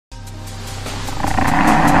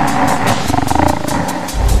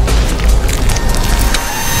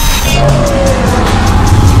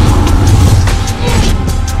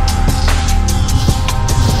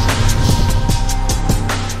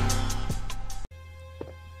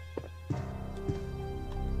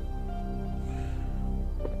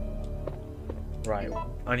Right,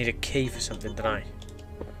 I need a key for something, don't I?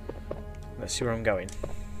 Let's see where I'm going. I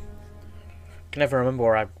can never remember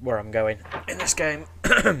where I'm going in this game.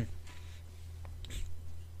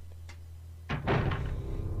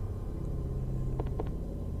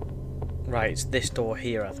 Right, it's this door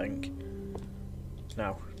here, I think.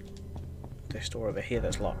 No. This door over here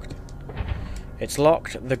that's locked. It's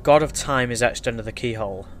locked. The God of Time is etched under the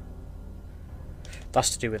keyhole. That's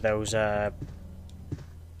to do with those,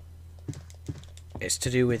 it's to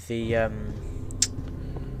do with the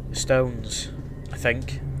stones, I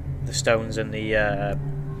think. The stones and the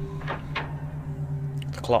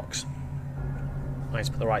clocks. I need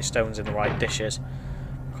to put the right stones in the right dishes.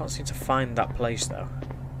 I can't seem to find that place, though.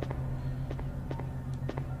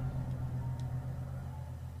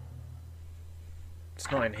 It's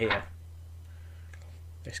not in here.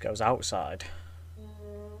 This goes outside.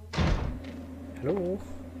 Hello?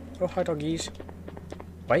 Oh, hi, doggies.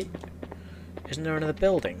 Wait. Isn't there another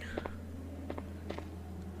building?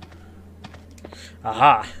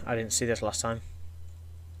 Aha! I didn't see this last time.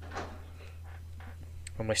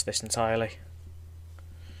 I missed this entirely.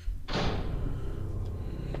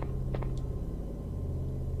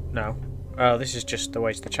 No. Oh, this is just the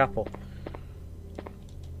way to the chapel.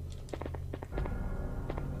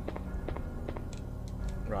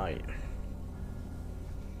 Right.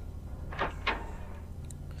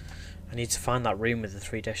 I need to find that room with the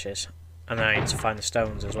 3 dishes. And then I need to find the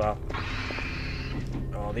stones as well.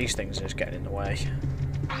 Oh, these things are just getting in the way.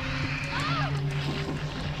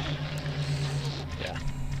 Yeah.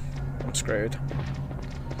 I'm screwed.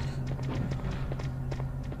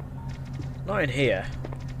 Not in here.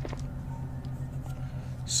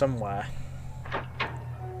 Somewhere.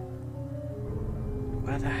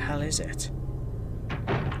 Where the hell is it?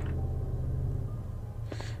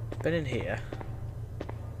 I've been in here.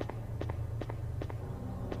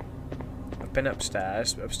 I've been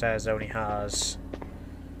upstairs, but upstairs only has...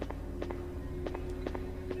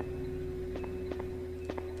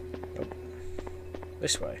 Oh.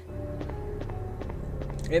 This way.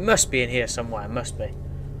 It must be in here somewhere, must be.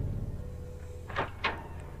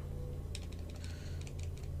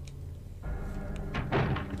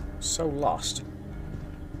 So lost.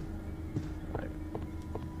 Right.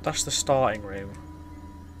 That's the starting room.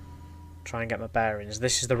 Try and get my bearings.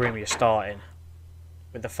 This is the room you're starting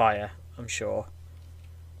with the fire, I'm sure.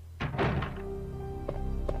 No,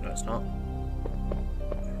 it's not.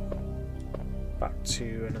 Back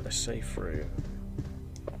to another safe room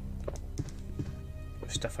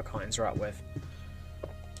with stuff I can't interact with.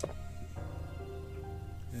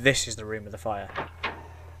 This is the room with the fire.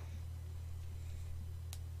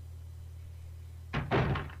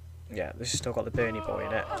 Yeah, this has still got the Beareboy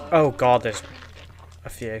in it. Oh god, there's a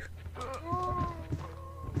few.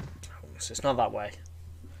 So it's not that way.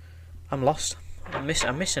 I'm lost. I'm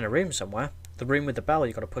missing a room somewhere. The room with the bell.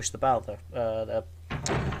 You got to push the bell. The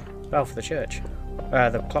bell for the church.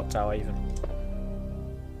 The clock tower even.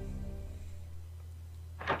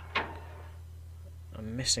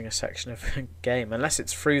 I'm missing a section of the game. Unless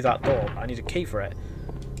it's through that door. I need a key for it.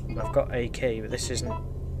 I've got a key, but this isn't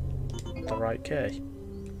the right key.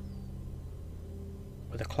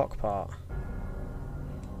 With the clock part.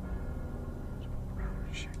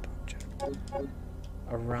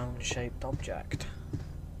 A round-shaped object.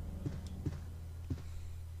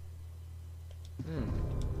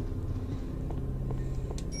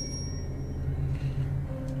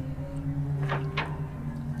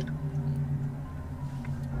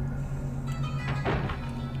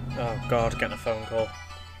 Oh god, getting a phone call.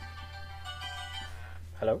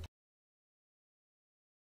 Hello?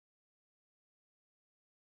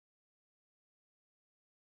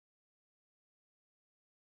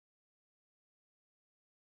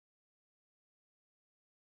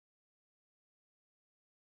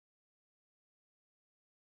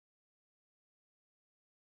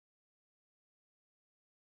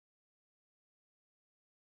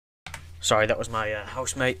 Sorry, that was my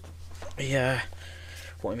housemate. He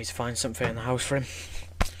wanted me to find something in the house for him.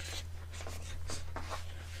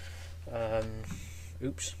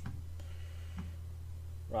 Oops.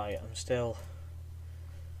 Right, I'm still...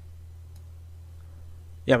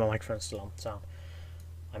 Yeah, my microphone's still on sound.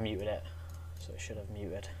 I muted it, so it should have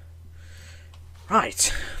muted.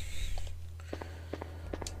 Right.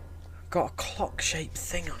 Got a clock-shaped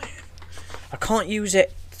thing on it. I can't use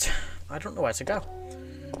it. I don't know where to go.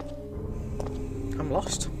 I'm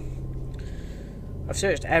lost. I've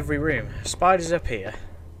searched every room. Spider's up here.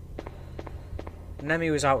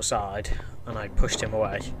 Nemi was outside, and I pushed him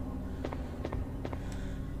away.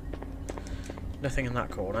 Nothing in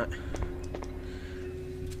that corner.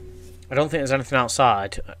 I don't think there's anything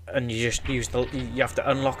outside, and you just use the. You have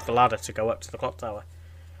to unlock the ladder to go up to the clock tower.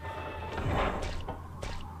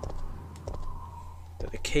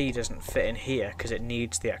 But the key doesn't fit in here because it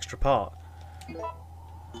needs the extra part.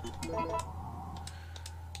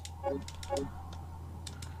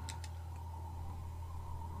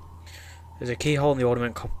 There's a keyhole in the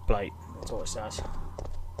ornament copper plate. That's all it says.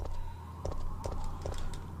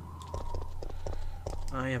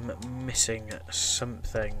 I am missing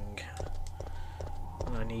something,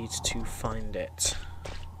 and I need to find it.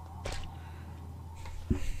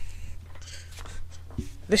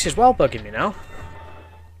 This is well bugging me now.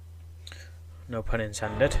 No pun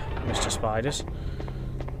intended, Mr. Spiders.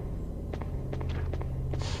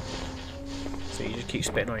 So you just keep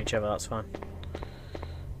spitting on each other, that's fine.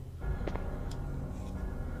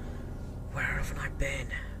 Where haven't I been?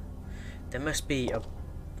 There must be a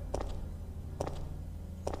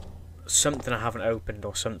something I haven't opened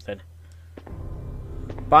or something.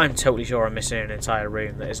 But I'm totally sure I'm missing an entire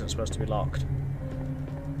room that isn't supposed to be locked.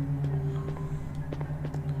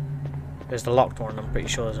 There's the locked one, and I'm pretty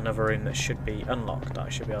sure there's another room that should be unlocked that I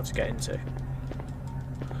should be able to get into.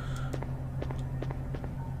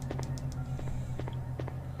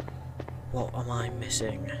 What am I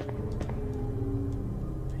missing?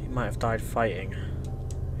 You might have died fighting.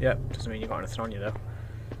 Yep, doesn't mean you got anything on you though.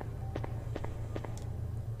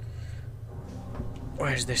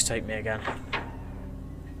 Where does this take me again?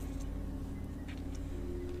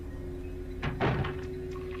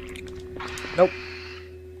 Nope.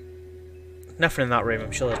 Nothing in that room.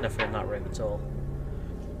 I'm sure there's nothing in that room at all.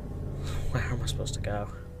 Where am I supposed to go?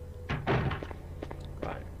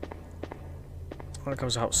 Right. One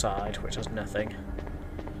goes outside, which has nothing.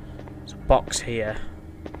 There's a box here,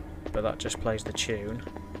 but that just plays the tune.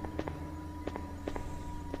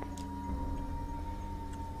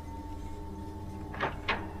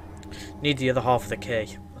 Need the other half of the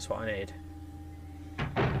key. That's what I need.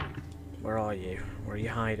 Where are you? Where are you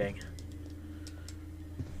hiding?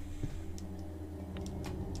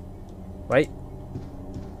 Wait.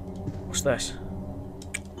 What's this?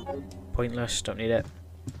 Pointless. Don't need it.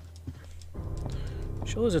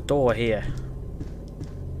 Sure there's a door here.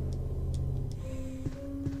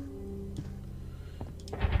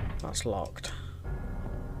 That's locked.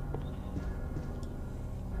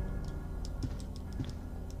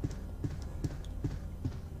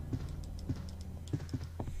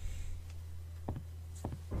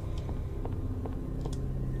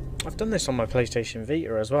 I've done this on my PlayStation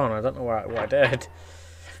Vita as well, and I don't know what I did.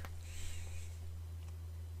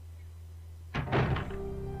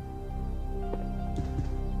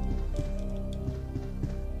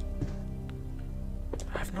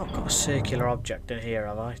 I've not got a circular object in here,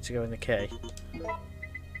 have I, to go in the key?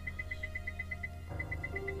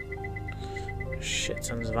 Shit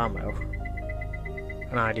tons of ammo.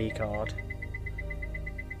 An ID card.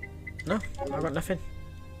 No, I've got nothing.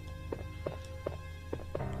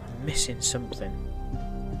 Missing something.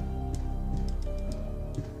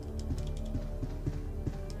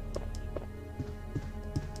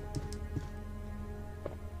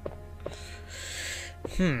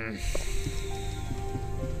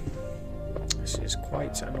 This is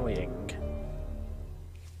quite annoying.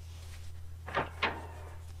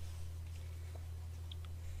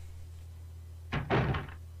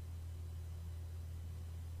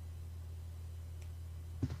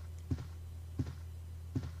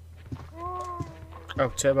 Oh,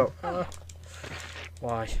 turbo.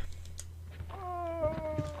 Why?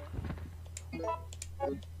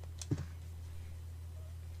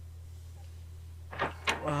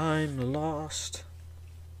 I'm lost.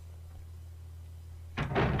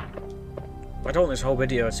 I don't want this whole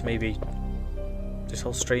video to maybe... this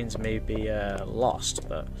whole stream to maybe lost,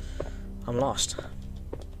 but I'm lost.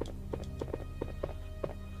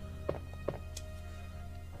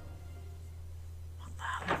 What the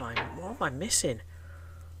hell am I... what am I missing?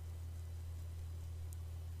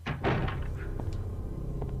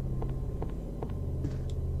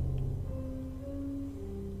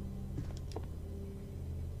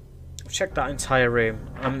 Check that entire room.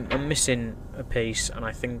 I'm missing a piece, and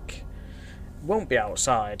I think it won't be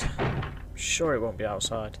outside. I'm sure it won't be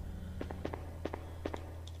outside.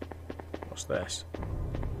 What's this?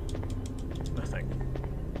 Nothing.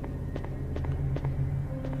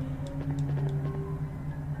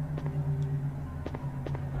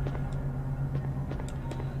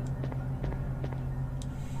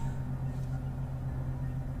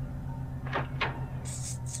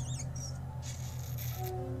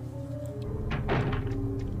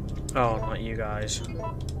 Oh, not you guys.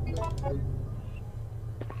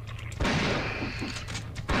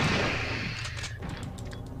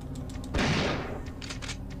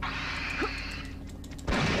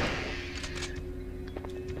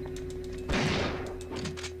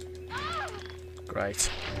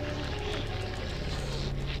 Right.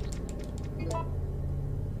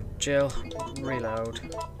 Jill, reload.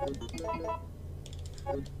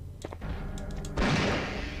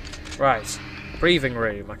 Right. Breathing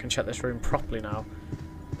room. I can check this room properly now.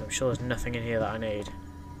 I'm sure there's nothing in here that I need.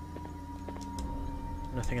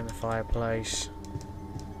 Nothing in the fireplace.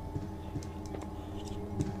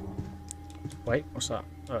 Wait, what's that?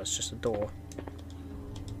 Oh, it's just a door.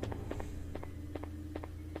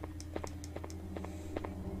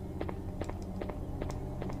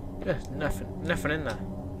 Yeah, nothing in there.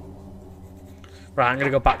 Right, I'm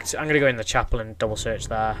gonna go back to. I'm gonna go in the chapel and double search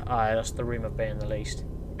there. Aye, that's the room I've been in the least.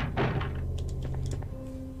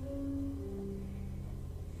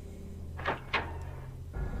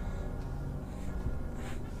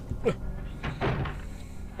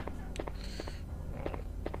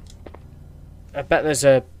 I bet there's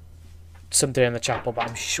something in the chapel, but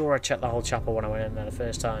I'm sure I checked the whole chapel when I went in there the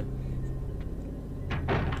first time.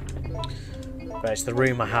 But it's the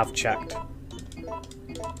room I have checked,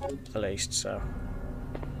 at least, so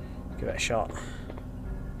give it a shot.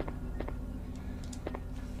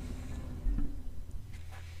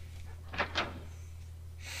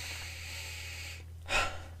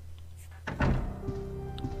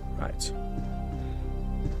 Right.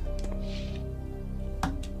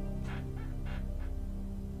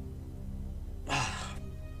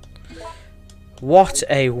 What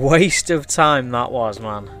a waste of time that was,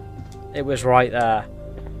 man. It was right there.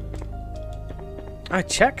 I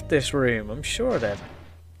checked this room, I'm sure I did.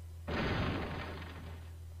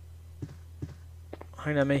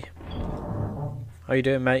 Hi, Nemi. How you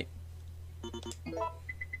doing, mate?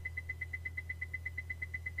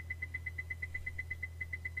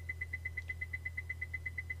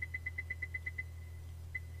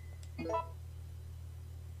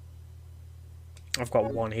 I've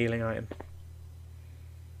got one healing item.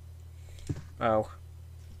 Oh.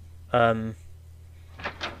 And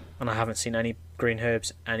I haven't seen any green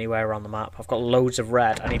herbs anywhere around the map. I've got loads of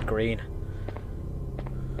red. I need green.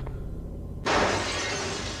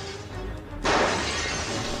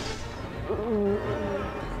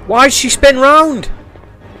 Why did she spin round?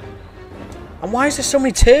 And why is there so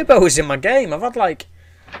many turbos in my game? I've had like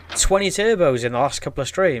 20 turbos in the last couple of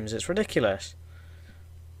streams. It's ridiculous.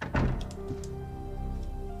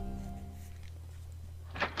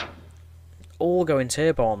 All going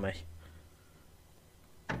turbo on me.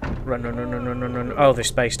 Run, run, run, run, run, run, run. Oh, they're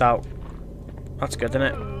spaced out. That's good, isn't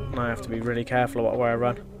it? I have to be really careful about where I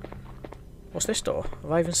run. What's this door?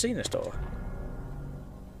 Have I even seen this door?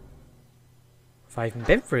 Have I even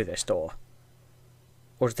been through this door?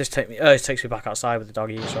 Or does this take me... Oh, it takes me back outside with the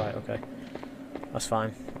doggies. Right, okay. That's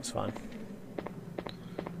fine. That's fine.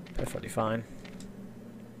 Perfectly fine.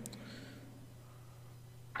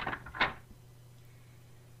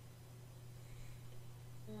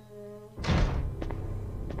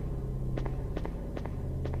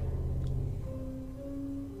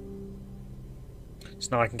 So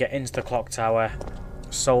now I can get into the clock tower,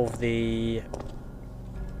 solve the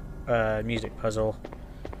music puzzle.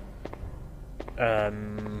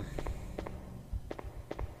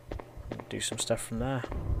 Do some stuff from there.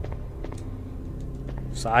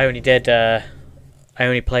 So I only did. I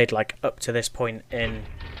only played like up to this point in.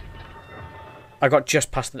 I got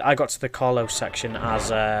just past. I got to the Carlos section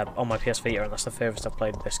as on my PS Vita, and that's the furthest I've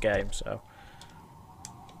played this game. So.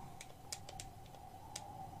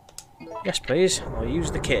 Yes, please. I'll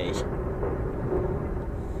use the key.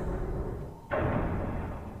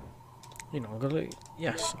 You know, I'm gonna.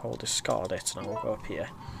 Yes, I will discard it, and I will go up here.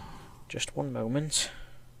 Just one moment.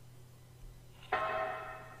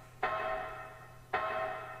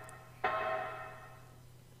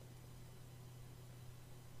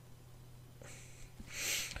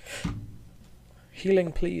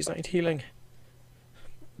 Healing, please. I need healing.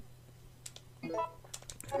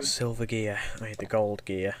 Silver gear. I need the gold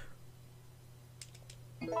gear.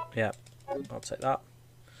 Yep, I'll take that.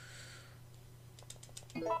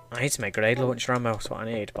 I need to make grenade launcher ammo, that's what I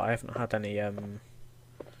need, but I haven't had any,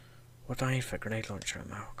 what do I need for grenade launcher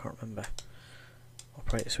ammo? I can't remember.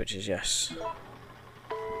 Operate the switches, yes.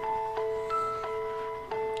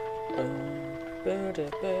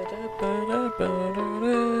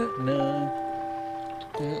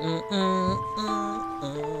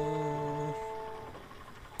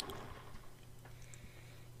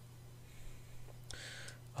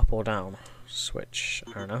 Up or down? Switch,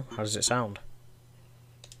 I don't know. How does it sound?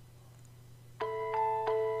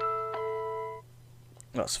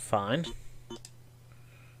 That's fine.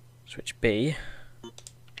 Switch B.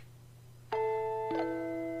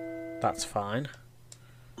 That's fine.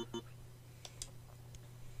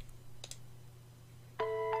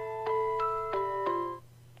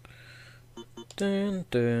 Dun,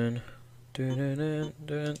 dun, dun, dun, dun,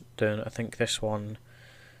 dun, dun. I think this one,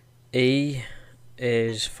 E,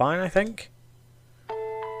 is fine, I think.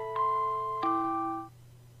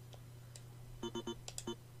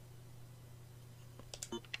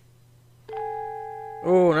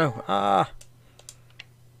 Oh no, ah!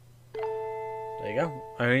 There you go.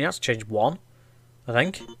 I only have to change one, I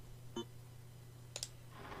think.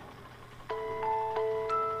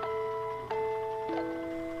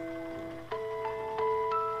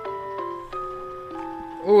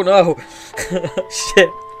 Oh no! Shit!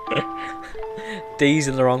 D's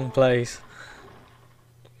in the wrong place.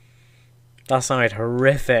 That sounded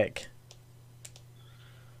horrific.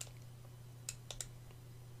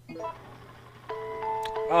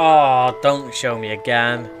 Oh, don't show me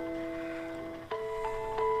again.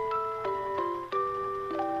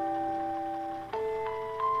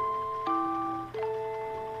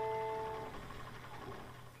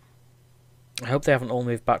 I hope they haven't all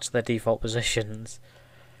moved back to their default positions.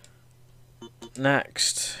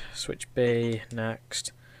 Next. Switch B.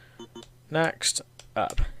 Next. Next.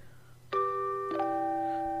 Up.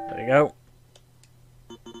 There you go.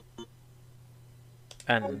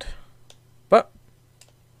 End. But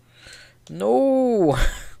no.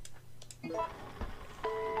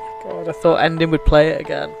 God, I thought ending would play it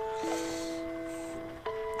again.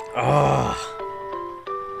 Oh.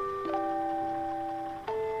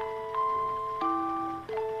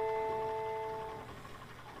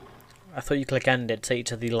 I thought you click end, it'd take you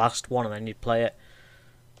to the last one and then you'd play it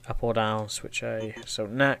up or down, switch A. So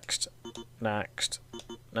next, next,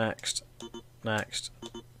 next, next,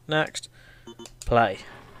 next, play.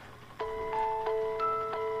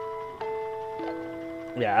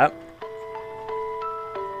 Yeah.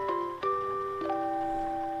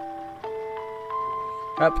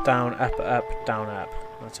 Up, down, up, down, up.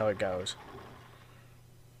 That's how it goes.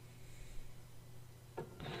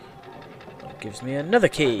 That gives me another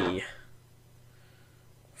key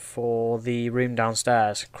for the room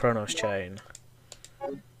downstairs, Chronos chain.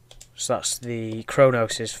 So that's the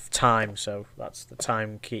Chronos is time, so that's the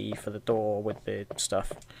time key for the door with the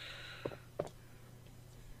stuff.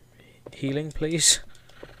 Healing, please.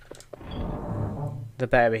 There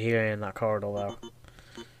better be healing in that corridor,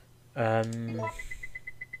 though.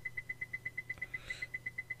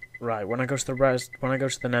 Right, when I go to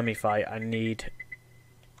the Nemi fight, I need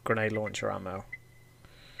grenade launcher ammo.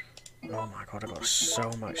 Oh my god, I got so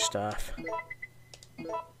much stuff.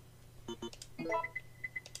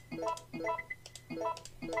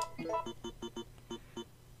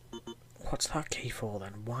 What's that key for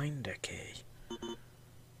then? Winder key?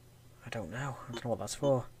 I don't know. I don't know what that's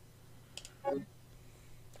for. No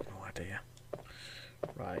idea.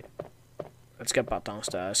 Right. Let's get back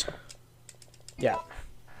downstairs. Yeah.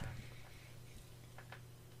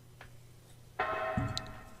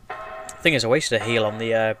 Thing is, I wasted a heal on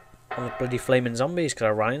the bloody flaming zombies because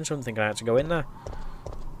I ran into them thinking I had to go in there.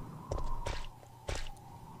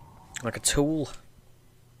 Like a tool.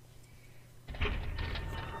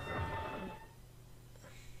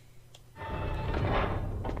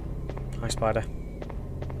 Hi, spider.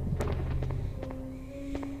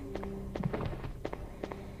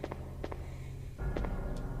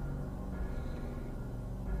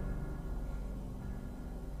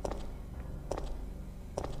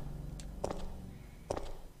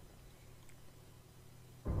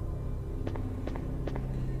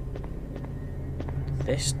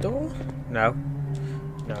 This door? No.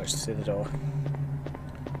 No, it's through the door.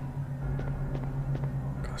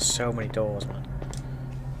 Got so many doors, man.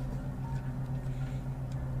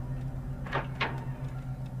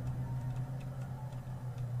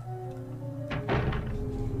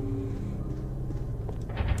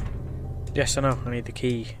 Yes, I know. I need the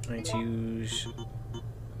key. I need to use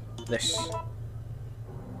this.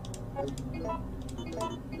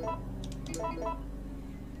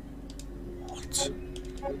 What?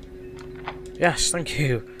 Yes, thank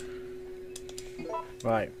you.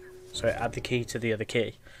 Right. So add the key to the other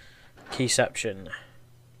key. Keyception.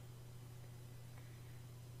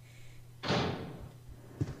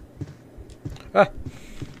 Ah!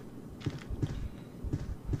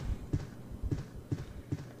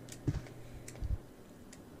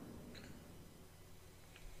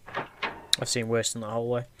 I've seen worse than that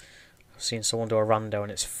hallway. I've seen someone do a rando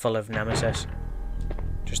and it's full of nemesis.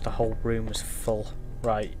 Just the whole room was full.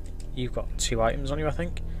 Right, you've got 2 items on you, I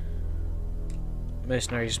think.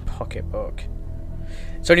 Mercenary's pocketbook.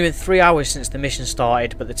 It's only been 3 hours since the mission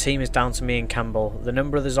started, but the team is down to me and Campbell. The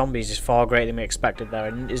number of the zombies is far greater than we expected there,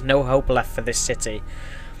 and there's no hope left for this city.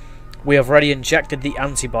 We have already injected the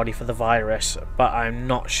antibody for the virus, but I'm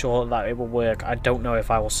not sure that it will work. I don't know if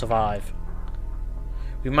I will survive.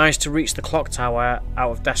 We managed to reach the clock tower.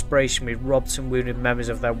 Out of desperation, we robbed and wounded members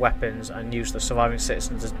of their weapons and used the surviving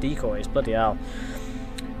citizens as decoys. Bloody hell.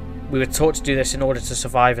 We were taught to do this in order to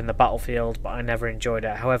survive in the battlefield, but I never enjoyed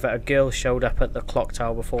it. However, a girl showed up at the clock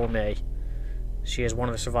tower before me. She is one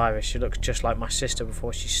of the survivors. She looks just like my sister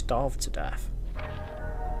before she starved to death.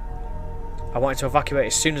 I wanted to evacuate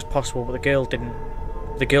as soon as possible, but the girl didn't.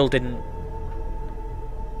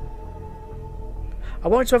 I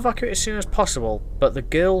wanted to evacuate as soon as possible, but the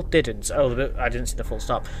girl didn't. Oh, I didn't see the full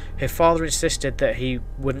stop. Her father insisted that he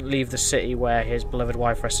wouldn't leave the city where his beloved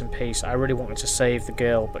wife rests in peace. I really wanted to save the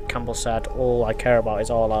girl, but Campbell said, all I care about is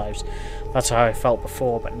our lives. That's how I felt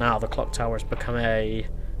before, but now the clock tower has become a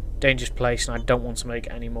dangerous place and I don't want to make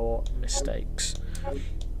any more mistakes.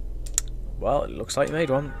 Well, it looks like he made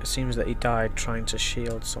one. It seems that he died trying to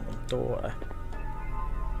shield someone's daughter.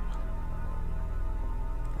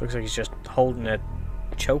 Looks like he's just holding a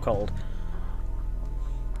chokehold.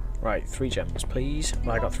 Right, 3 gems, please. Have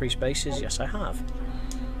I got 3 spaces? Yes, I have.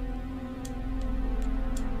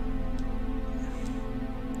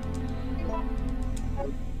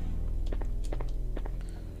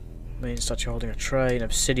 Main statue holding a tray. An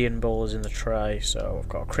obsidian bowl is in the tray. So I've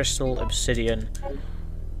got a crystal, obsidian,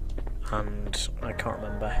 and I can't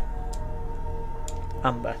remember.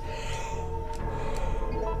 Amber.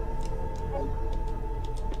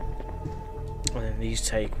 And then these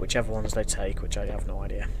take whichever ones they take, which I have no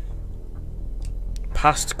idea.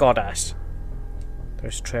 Past goddess.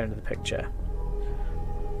 There's a tray under the picture.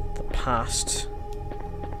 The past,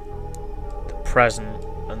 the present,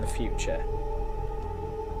 and the future.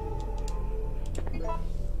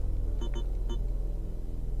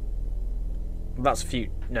 That's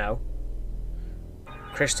no.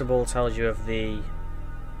 Crystal Ball tells you of the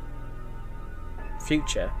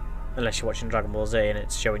future. Unless you're watching Dragon Ball Z and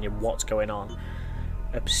it's showing you what's going on.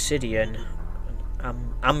 Obsidian.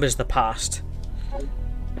 Amber's the past.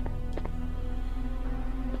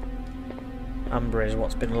 Amber is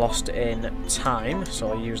what's been lost in time,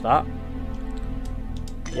 so I'll use that.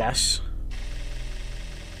 Yes.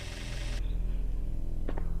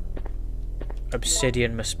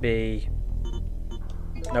 Obsidian must be...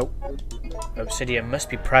 Nope. Obsidian must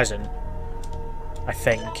be present, I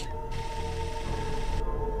think.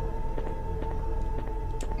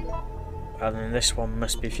 And then this one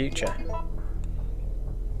must be future.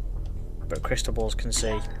 But crystal balls can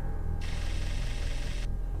see.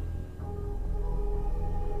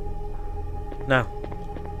 No.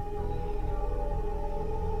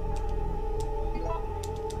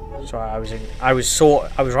 Sorry, I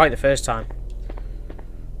was right the first time.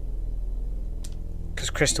 Because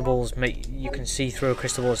crystal balls you can see through a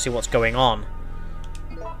crystal ball to see what's going on,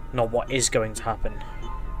 not what is going to happen.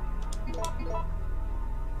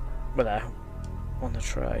 We're there. On the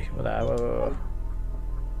tray. We're there. Whoa.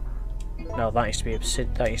 No, that used to be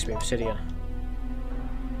obsidian.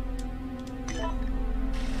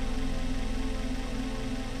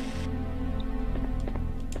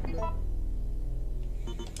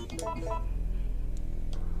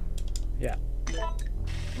 Yeah.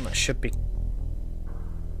 And that should be...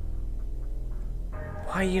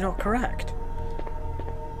 Why are you not correct?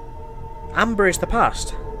 Amber is the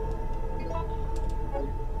past.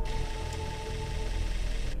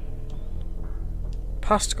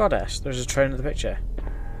 Past goddess. There's a train in the picture.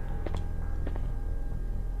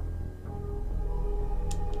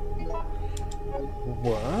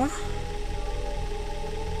 What?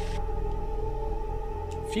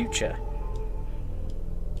 Future.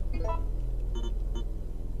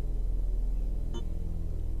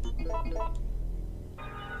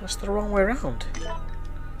 That's the wrong way around.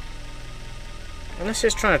 Unless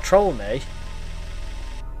it's trying to troll me.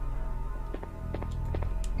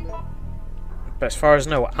 But as far as I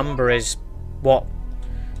know, Amber is what?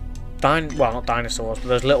 Well, not dinosaurs, but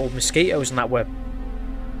those little mosquitoes and that were...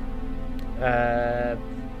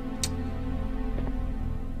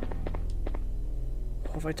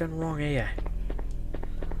 What have I done wrong here?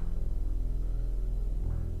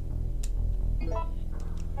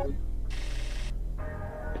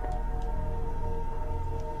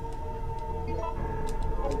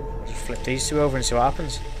 I'll just flip these two over and see what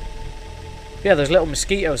happens. Yeah, there's little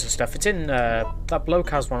mosquitoes and stuff. It's in, that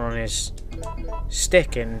bloke has one on his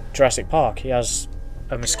stick in Jurassic Park. He has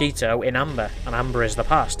a mosquito in amber, and amber is the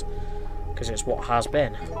past. Because it's what has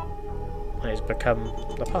been. And it's become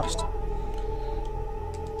the past.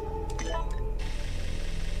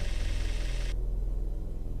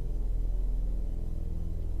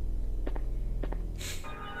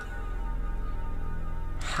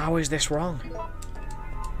 How is this wrong?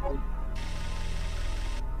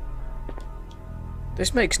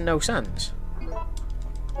 This makes no sense.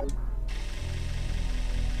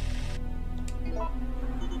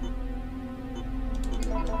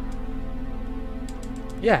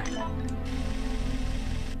 Yeah.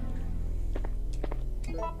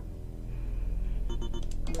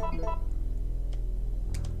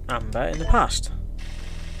 Amber in the past.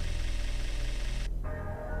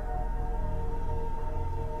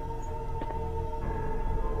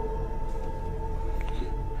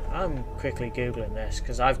 I'm quickly googling this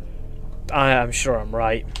because I am sure I'm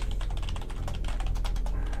right.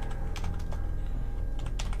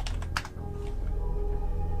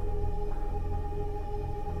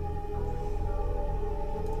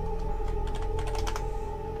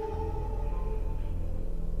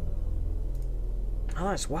 Oh,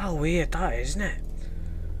 that's well weird, that, isn't it?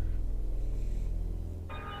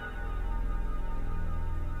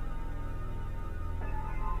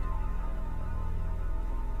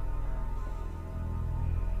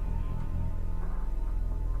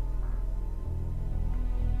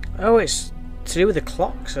 Oh, it's to do with the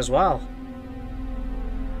clocks as well.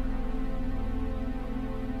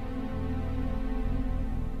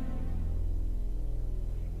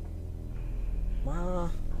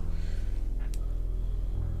 Well...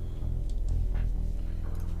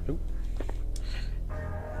 Oop.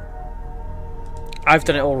 I've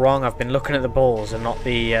done it all wrong. I've been looking at the balls and not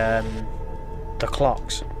the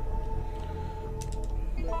clocks.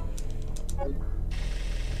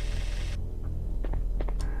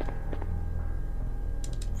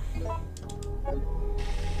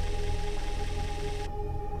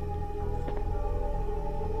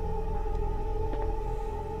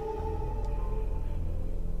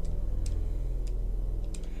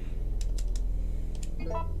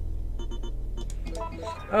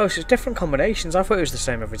 Oh, so it's different combinations. I thought it was the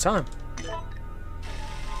same every time.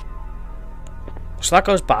 So that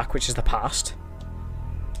goes back, which is the past.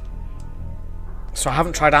 So I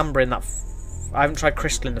haven't tried amber in that. I haven't tried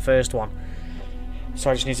crystal in the first one. So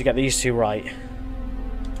I just need to get these two right.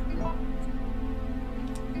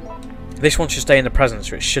 This one should stay in the present,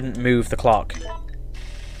 so it shouldn't move the clock.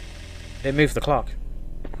 It moved the clock.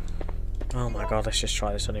 Oh my god, let's just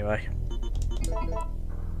try this anyway.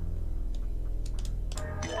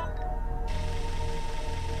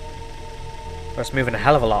 It's moving a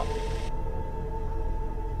hell of a lot.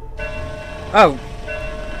 Oh!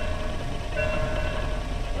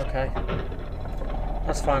 Okay.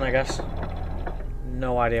 That's fine, I guess.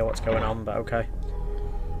 No idea what's going on, but okay.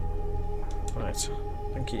 Right.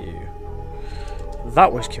 Thank you.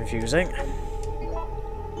 That was confusing.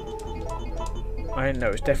 I didn't know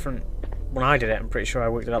it was different when I did it. I'm pretty sure I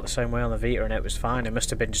worked it out the same way on the Vita and it was fine. It must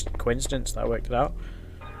have been just a coincidence that I worked it out.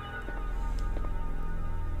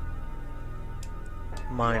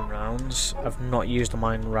 Mine rounds. I've not used a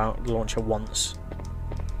mine round launcher once.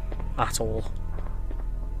 At all.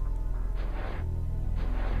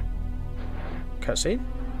 Cutscene?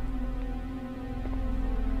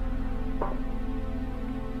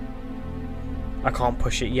 I can't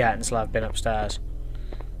push it yet until I've been upstairs.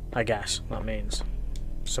 I guess that means.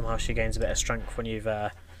 Somehow she gains a bit of strength when you've...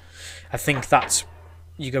 I think that's...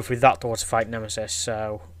 You go through that door to fight Nemesis,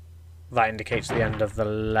 so... That indicates the end of the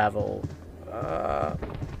level. I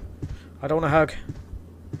don't want a hug.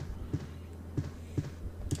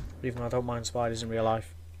 Even though I don't mind spiders in real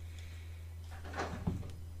life.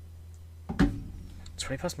 It's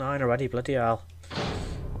 9:20 already, bloody hell.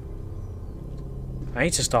 I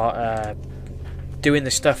need to start doing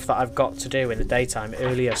the stuff that I've got to do in the daytime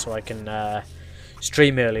earlier so I can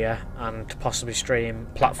stream earlier and possibly stream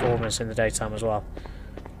platformers in the daytime as well.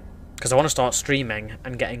 Because I want to start streaming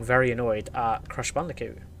and getting very annoyed at Crash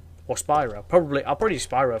Bandicoot. Or Spyro. I'll probably do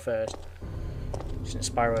Spyro first. Since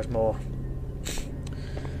Spyro is more...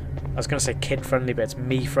 I was going to say kid-friendly, but it's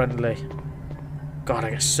me-friendly. God,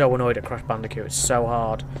 I get so annoyed at Crash Bandicoot. It's so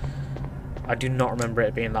hard. I do not remember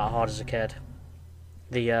it being that hard as a kid.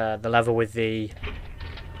 The level with the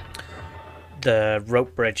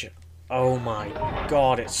rope bridge. Oh my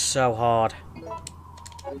god, it's so hard.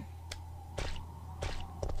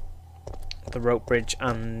 The rope bridge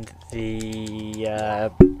and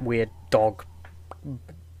the weird dog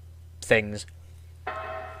things.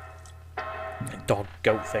 Dog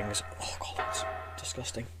goat things. Oh god, that's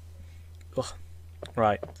disgusting. Ugh.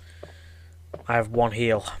 Right. I have one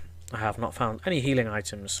heal. I have not found any healing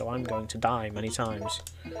items, so I'm going to die many times.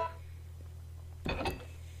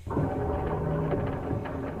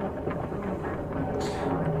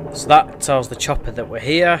 So that tells the chopper that we're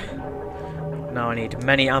here. Now I need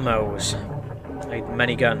many ammos. I need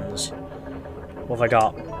many guns. What have I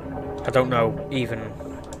got? I don't know even.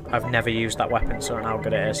 I've never used that weapon, so I don't know how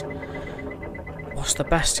good it is. What's the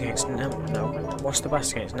best against What's the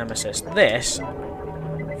best against Nemesis? This,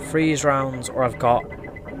 freeze rounds, or I've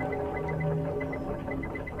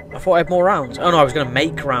thought I had more rounds. Oh no, I was going to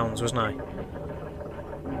make rounds, wasn't I?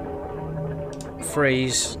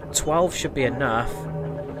 Freeze. 12 should be enough.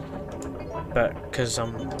 But because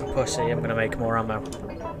I'm a pussy, I'm going to make more ammo.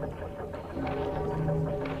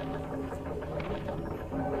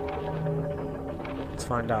 Let's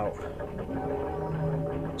find out.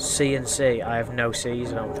 C and C. I have no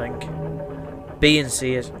C's, I don't think. B and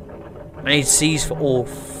C is... I need C's for all...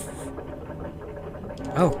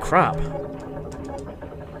 Oh, crap.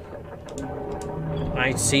 I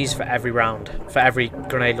need C's for every round. For every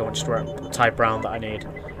grenade launcher type round that I need.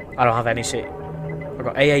 I don't have any C. I've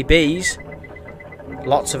got AABs.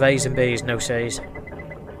 Lots of A's and B's, no C's.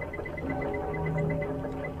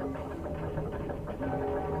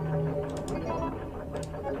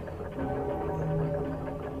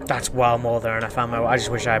 That's well more than enough ammo. I just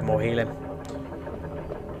wish I had more healing.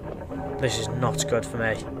 This is not good for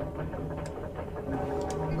me.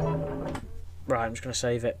 Right, I'm just going to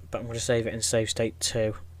save it, but I'm going to save it in save state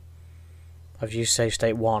 2. I've used save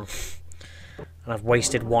state 1. And I've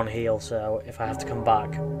wasted 1 heal, so if I have to come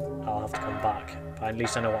back, I'll have to come back. But at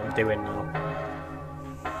least I know what I'm doing now.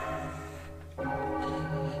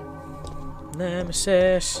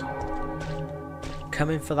 Nemesis.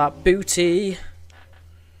 Coming for that booty.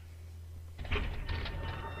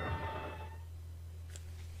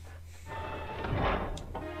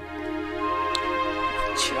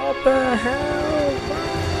 Chopper, help!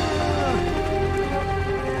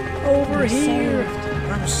 Over here!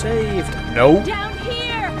 I'm saved. No. Down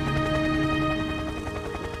here!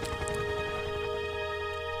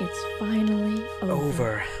 It's finally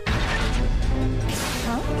over.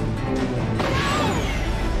 Huh?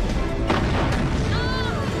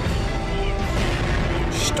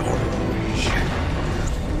 Storage.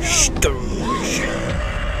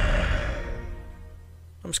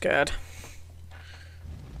 I'm scared.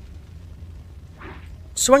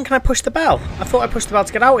 So when can I push the bell? I thought I pushed the bell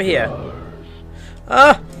to get out of here.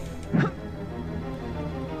 Ah!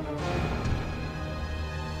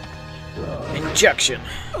 Injection.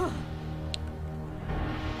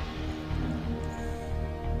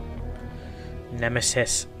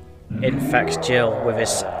 Nemesis infects Jill with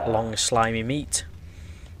his long slimy meat.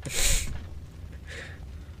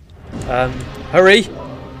 Hurry!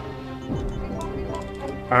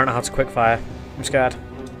 I don't know how to quickfire. I'm scared.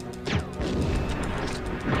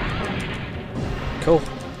 Cool.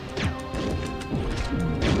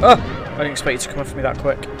 Oh! I didn't expect you to come after me that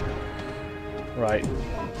quick. Right.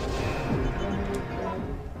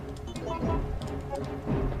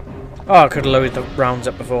 Oh, I could have loaded the rounds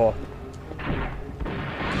up before.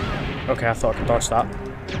 Okay, I thought I could dodge that.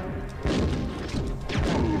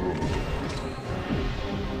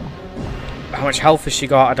 How much health has she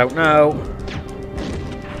got? I don't know.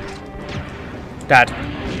 Dead.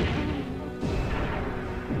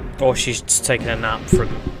 Or she's taking a nap from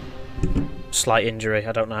slight injury.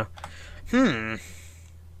 I don't know.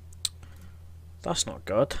 That's not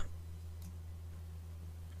good.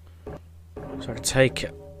 So I can take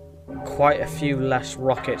quite a few less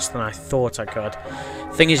rockets than I thought I could.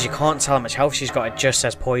 Thing is, you can't tell how much health she's got. It just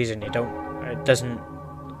says poison. You don't. It doesn't.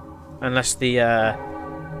 Unless the.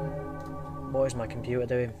 What is my computer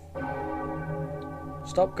doing?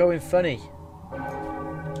 Stop going funny.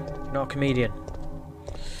 You're not a comedian.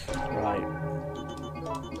 Right.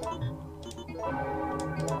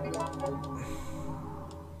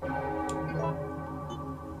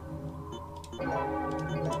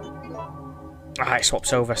 Alright,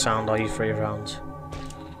 swaps over sound. I'll use 3 rounds.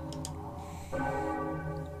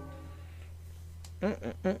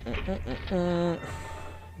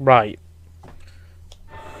 Right.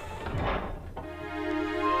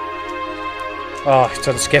 Oh, it's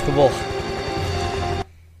unskippable.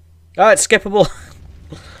 Oh, it's skippable.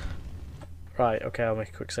 Right, okay, I'll make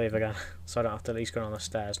a quick save again. So I don't have to at least go on the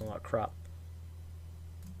stairs and all that crap.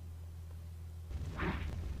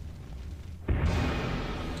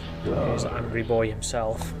 Here's the angry boy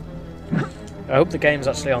himself. I hope the game's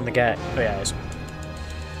actually on the get. Oh yeah, it is.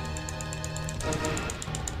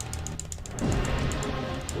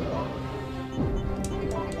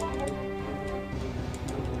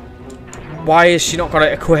 Why has she not got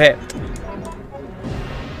it equipped?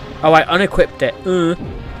 Oh, I unequipped it.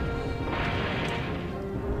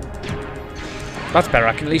 That's better.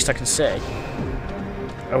 At least I can see.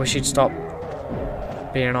 I wish she'd stop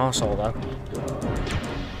being an arsehole, though.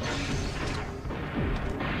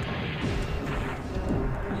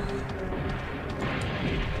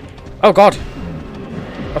 Oh God!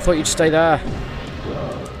 I thought you'd stay there.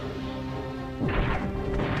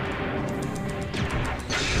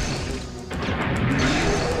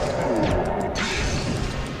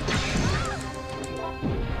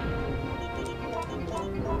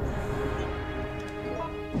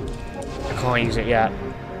 can't use it yet.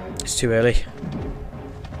 It's too early.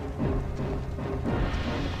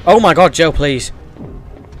 Oh my god, Joe, please.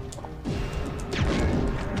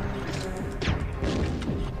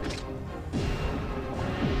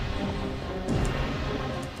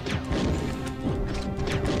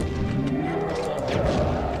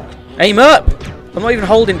 Aim up! I'm not even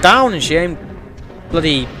holding down and she aimed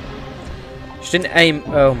bloody... She didn't aim...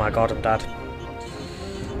 Oh my god, I'm dead.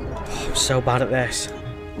 Oh, I'm so bad at this.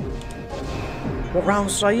 What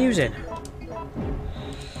rounds was I using?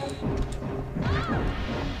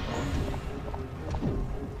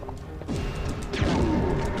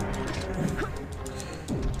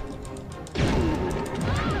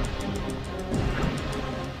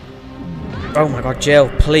 Oh my god, Jill,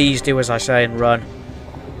 please do as I say and run.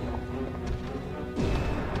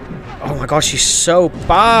 Oh my god, she's so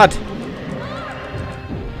bad!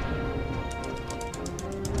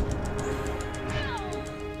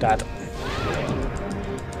 Dad.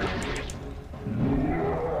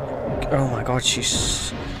 Oh my god,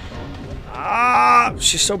 she's...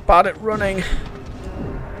 she's so bad at running.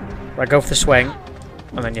 Right, go for the swing.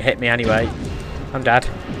 And then you hit me anyway. I'm dead.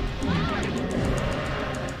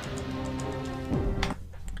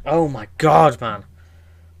 Oh my god, man.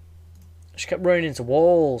 She kept running into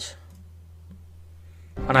walls.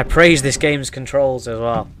 And I praise this game's controls as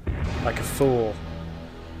well. Like a fool.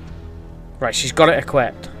 Right, she's got it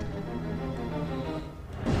equipped.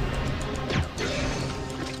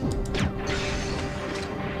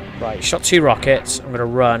 Right, shot 2 rockets. I'm going to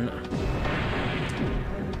run.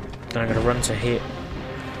 Then I'm going to run to here.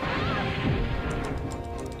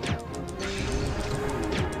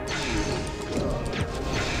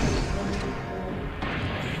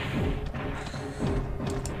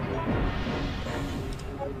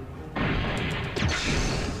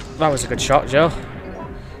 That was a good shot, Joe.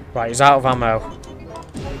 Right, he's out of ammo.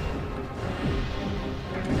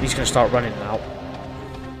 He's going to start running now.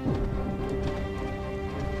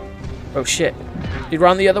 Oh shit. He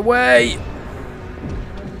ran the other way.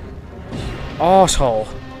 Arsehole.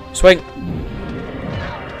 Swing.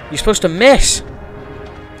 You're supposed to miss.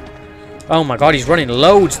 Oh my god, he's running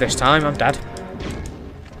loads this time. I'm dead.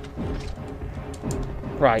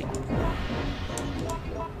 Right.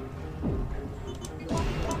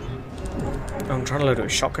 I'm trying to load it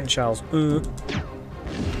with shotgun shells.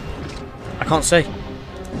 I can't see.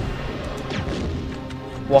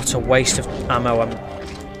 What a waste of ammo.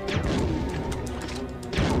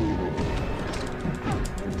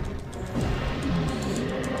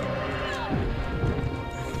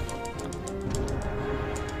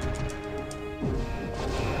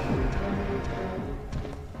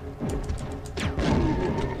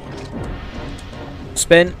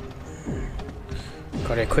 Spin.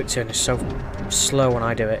 God, a quick turn is so slow when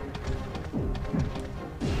I do it.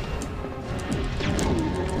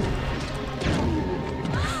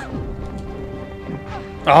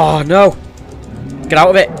 Oh no! Get out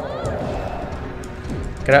of it!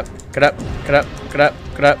 Get up, get up, get up, get up,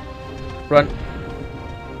 get up. Run.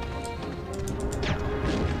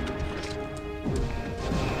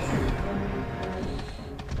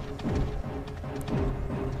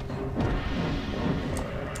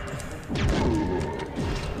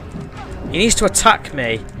 He needs to attack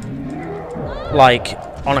me, like,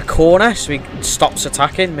 on a corner, so he stops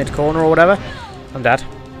attacking mid-corner or whatever. I'm dead.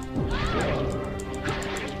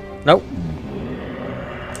 Nope.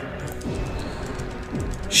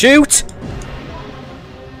 Shoot!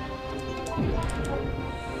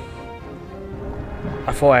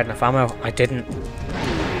 I thought I had enough ammo. I didn't.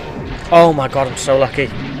 Oh my god, I'm so lucky.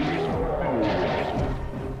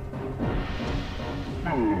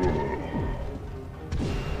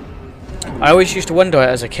 I always used to wonder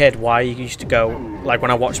as a kid why you used to go, like when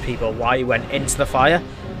I watched people, why you went into the fire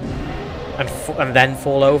and then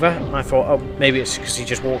fall over. And I thought, oh, maybe it's because he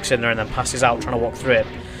just walks in there and then passes out trying to walk through it.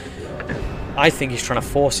 I think he's trying to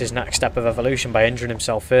force his next step of evolution by injuring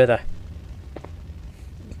himself further.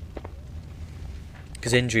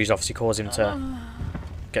 Because injuries obviously cause him to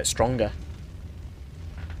get stronger.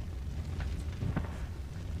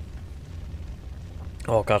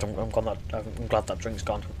 Oh god, I'm glad that drink's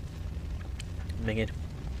gone. Minging.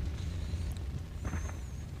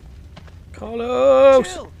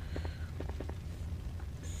 Carlos! Jill!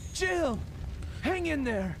 Jill! Hang in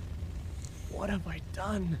there! What have I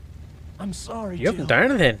done? I'm sorry, You haven't done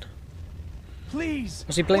anything. Please!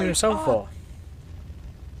 What's he blaming himself for?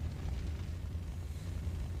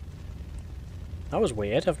 That was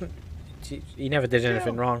weird. He never did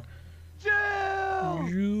anything wrong. Jill!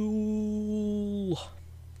 Jill.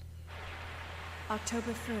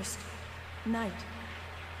 October 1st, night.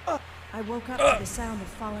 I woke up to the sound of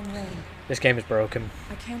falling rain. This game is broken.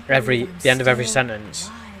 I can't believe I'm The end of every still sentence,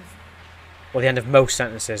 alive. or the end of most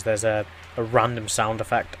sentences, there's a random sound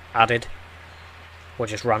effect added, or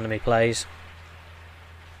just randomly plays.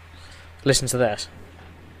 Listen to this.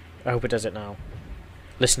 I hope it does it now.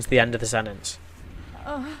 Listen to the end of the sentence.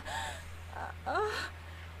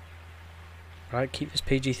 Right, keep this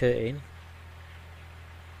PG-13.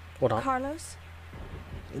 Or not. Carlos?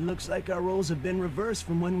 It looks like our roles have been reversed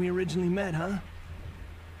from when we originally met, huh?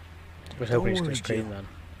 I was hoping it's Don't going worry, to scream Jill. then.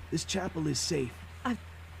 This chapel is safe.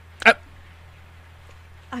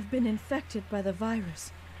 I've been infected by the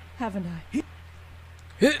virus, haven't I?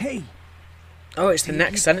 Hey! Oh, it's the Take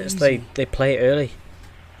next it sentence. easy. They play it early.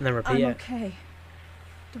 And then repeat I'm it. okay.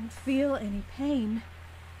 Don't feel any pain.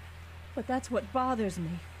 But that's what bothers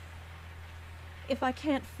me. If I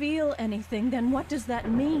can't feel anything, then what does that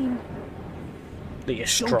mean? That you're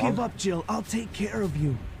Don't strong. give up, Jill. I'll take care of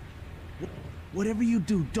you. Whatever you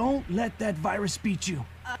do, don't let that virus beat you.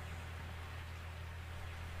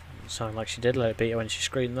 Sounded like she did let it beat her when she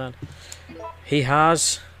screamed then. He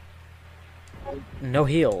has no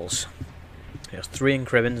heals. He has 3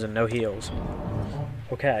 ink ribbons and no heals.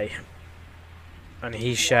 Okay. And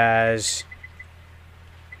he shares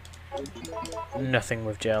nothing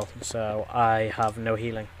with Jill, so I have no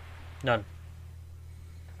healing. None.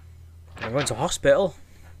 I'm going to hospital.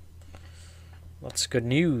 That's good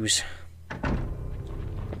news.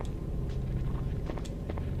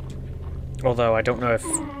 Although I don't know if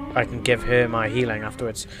I can give her my healing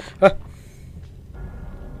afterwards. Gotta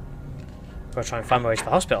try and find my way to the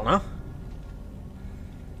hospital now.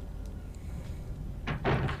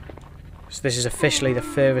 So this is officially the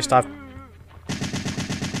furthest I've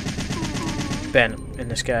been in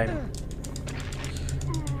this game.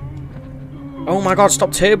 Oh my god,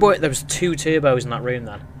 stop turbo! There was 2 turbos in that room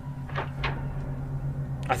then.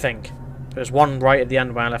 I think. There's one right at the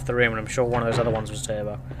end when I left the room, and I'm sure one of those other ones was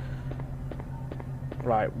turbo.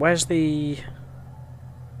 Right, where's the...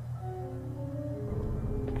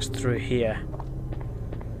 It's through here.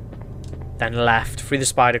 Then left, through the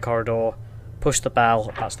spider corridor, push the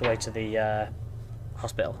bell, that's the way to the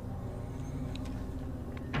hospital.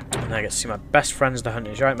 And I get to see my best friends, the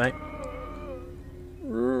hunters. You right, mate?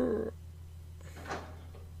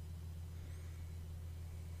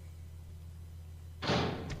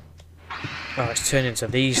 Oh, it's turned into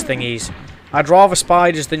these thingies. I'd rather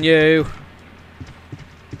spiders than you.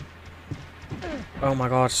 Oh my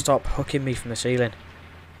god, stop hooking me from the ceiling.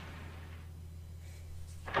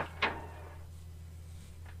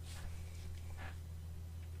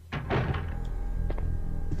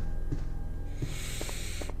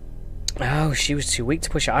 Oh, she was too weak to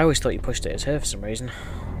push it. I always thought you pushed it as her for some reason.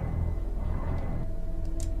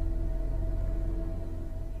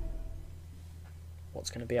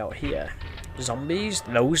 What's going to be out here? Zombies?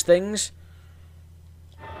 Those things?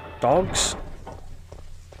 Dogs?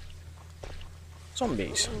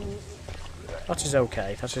 Zombies. That is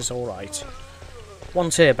okay. That is alright. 1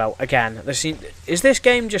 turbo. Again. Is this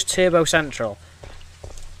game just Turbo Central?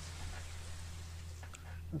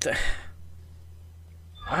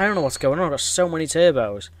 I don't know what's going on. I've got so many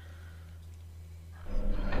turbos.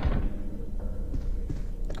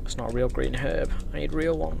 That's not a real green herb. I need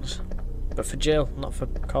real ones. But for Jill, not for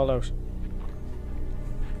Carlos.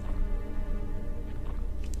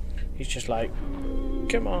 He's just like,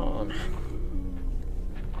 come on.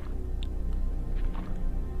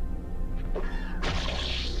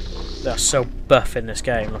 They're so buff in this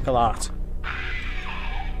game, look at that.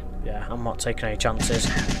 Yeah, I'm not taking any chances.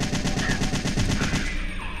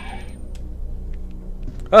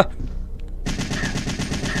 Ah!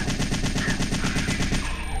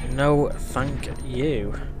 No, thank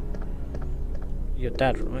you. You're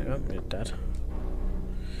dead, right? Oh, you're dead.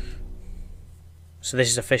 So this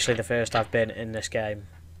is officially the first I've been in this game.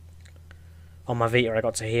 On my Vita I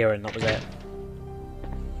got to here and that was it.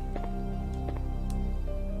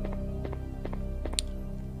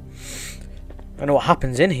 I know what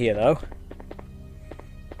happens in here though.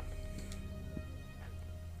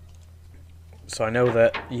 So I know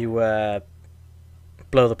that you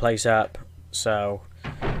blow the place up, so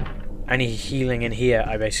any healing in here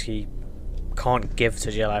I basically can't give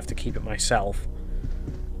to Jill, I have to keep it myself.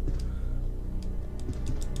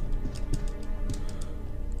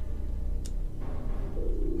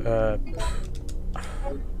 I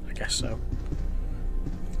guess so.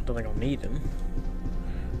 I don't think I'll need them.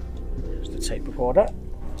 There's the tape recorder.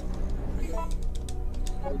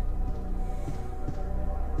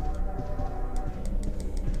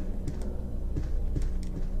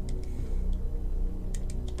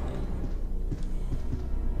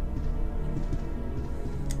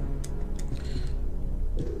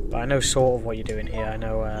 Right, I know sort of what you're doing here. I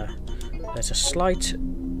know there's a slight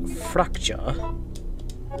fracture.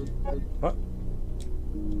 What?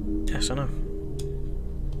 Yes, I know.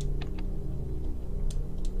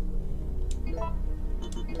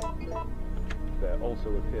 There also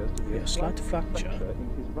appears to be a slight fracture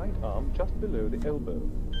in his right arm just below the elbow.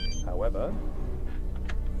 However,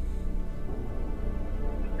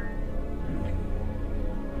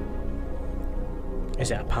 is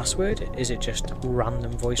it a password? Is it just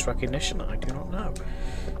random voice recognition? I do not know.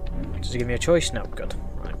 Does it give me a choice? No, good.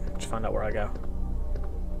 Right, let's find out where I go.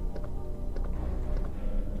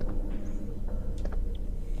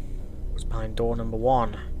 What's behind door number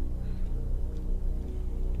 1?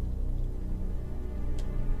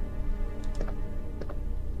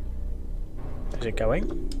 Is it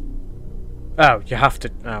going? Oh, you have to...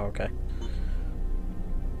 Oh, okay.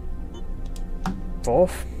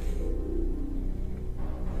 4th?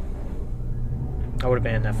 I would have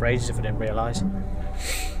been in there for ages if I didn't realise.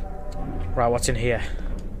 Right, what's in here?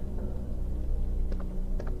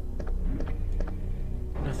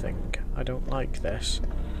 Nothing. I don't like this.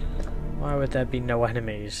 Why would there be no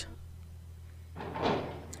enemies? I'm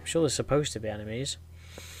sure there's supposed to be enemies.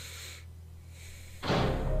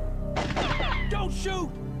 Don't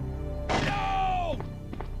shoot! No!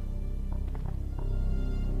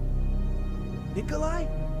 Nikolai?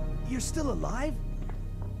 You're still alive?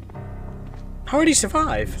 How did he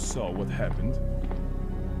survive? Saw what happened.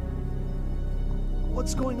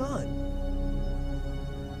 What's going on?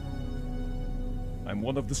 I'm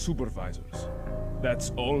one of the supervisors.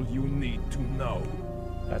 That's all you need to know.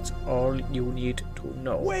 That's all you need to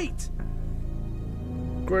know. Wait!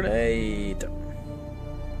 Grenade!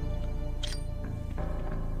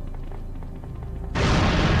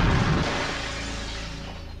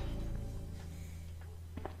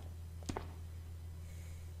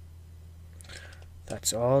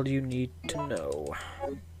 That's all you need to know.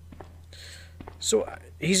 So,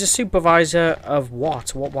 he's a supervisor of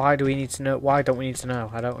what? Why do we need to know? Why don't we need to know?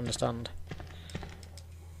 I don't understand.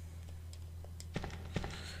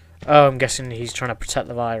 Oh, I'm guessing he's trying to protect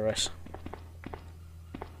the virus.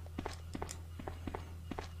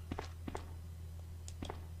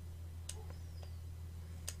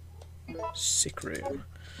 Sick room.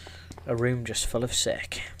 A room just full of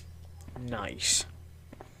sick. Nice.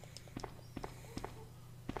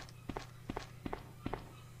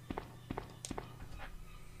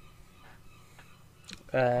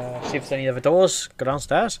 See if there's any other doors. Go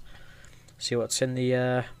downstairs. See what's in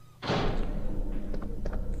the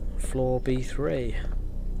floor B3.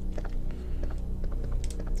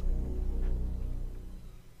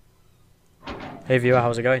 Hey viewer,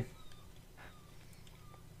 how's it going?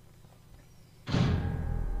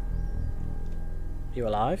 You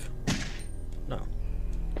alive? No.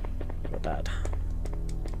 You're dead.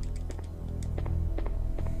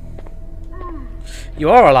 You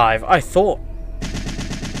are alive! I thought...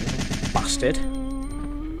 Bastard.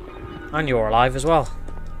 And you're alive as well.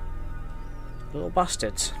 Little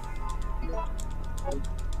bastards.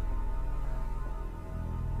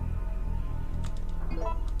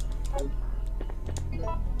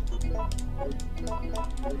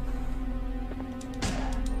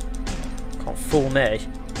 Can't fool me.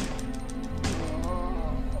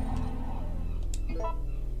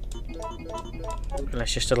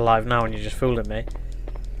 Unless you're still alive now and you're just fooling me.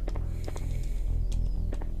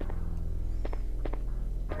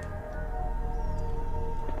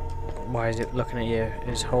 Why is it looking at you?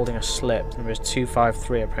 It's holding a slip. Number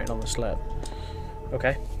 253 are printed on the slip.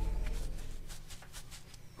 Okay.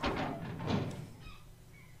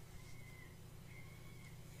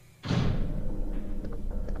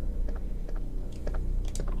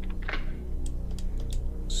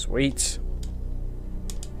 Sweet.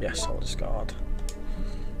 Yes, I'll discard.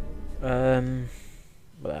 There.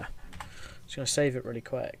 Just gonna save it really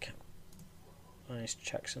quick. I need to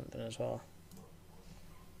check something as well.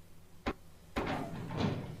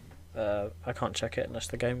 I can't check it unless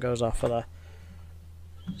the game goes off for there.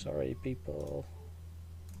 Sorry, people.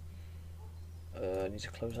 I need to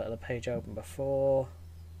close that other page open before.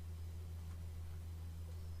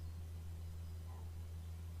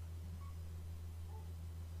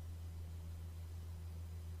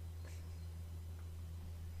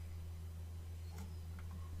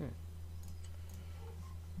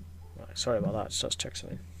 Right, sorry about that. Just let's check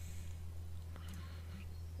something.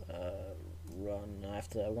 Run. I have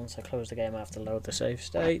to. Once I close the game, I have to load the save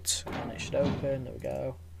state, and it should open. There we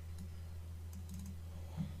go.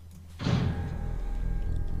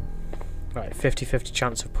 Right, 50-50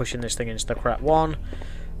 chance of pushing this thing into the correct one.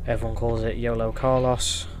 Everyone calls it YOLO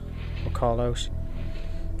Carlos or Carlos.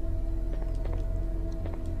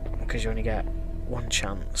 because you only get one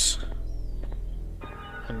chance.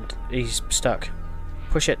 And he's stuck.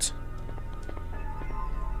 Push it.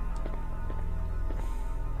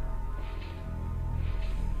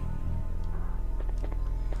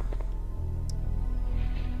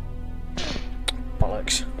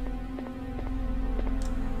 Bollocks.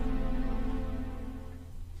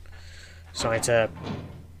 So I need to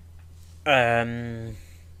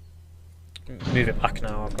move it back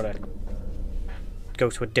now. I've got to go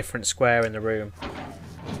to a different square in the room.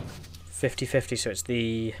 50-50, so it's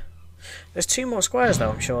the... There's two more squares though,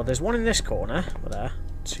 I'm sure. There's one in this corner. Over there.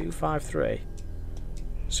 253.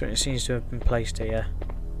 So it seems to have been placed here.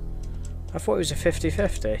 I thought it was a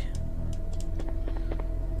 50-50.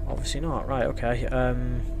 Obviously not. Right, okay.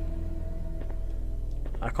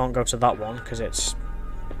 I can't go to that one because it's...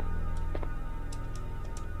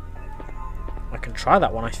 I can try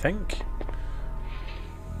that one, I think.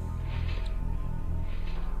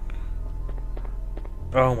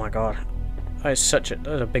 Oh my god. That is such a...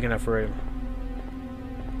 That's a big enough room.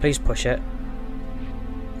 Please push it.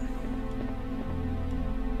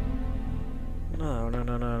 No, no,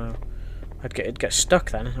 no, no, no. It'd get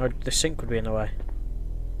stuck then, or the sink would be in the way.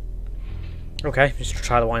 Okay, just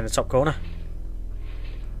try the one in the top corner.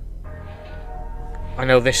 I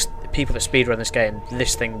know this... People that speedrun this game,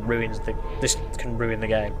 this thing ruins the... This can ruin the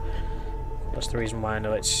game. That's the reason why I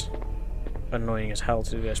know it's annoying as hell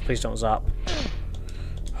to do this. Please don't zap.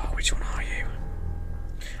 Oh, which one are you?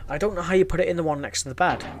 I don't know how you put it in the one next to the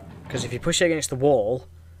bed. Because if you push it against the wall,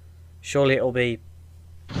 surely it'll be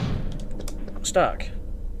stuck.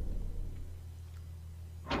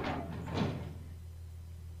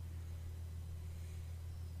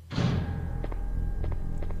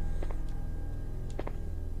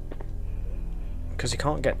 Because you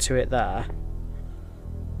can't get to it there.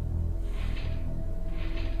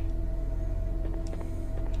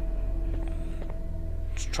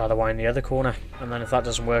 Just try the one in the other corner, and then if that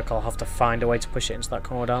doesn't work, I'll have to find a way to push it into that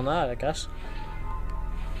corner down there, I guess.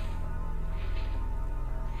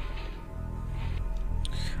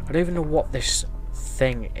 I don't even know what this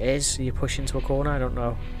thing is you push into a corner. I don't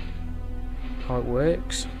know how it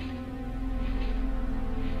works.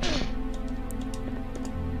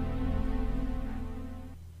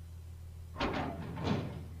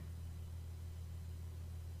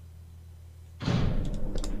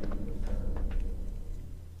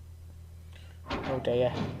 Oh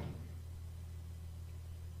dear.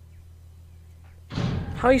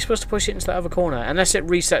 How are you supposed to push it into that other corner? Unless it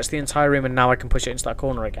resets the entire room and now I can push it into that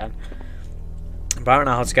corner again. But I don't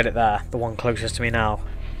know how to get it there. The one closest to me now.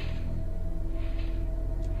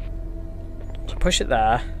 So push it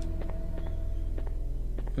there.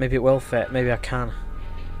 Maybe it will fit. Maybe I can.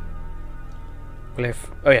 Well,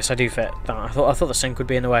 if... Oh yes, I do fit. Damn, I thought the sink would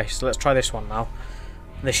be in the way. So let's try this one now.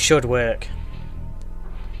 This should work.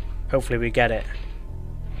 Hopefully we get it.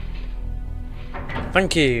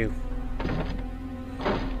 Thank you.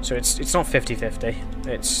 So it's not 50-50.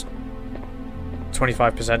 It's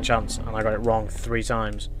 25% chance, and I got it wrong 3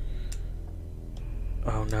 times.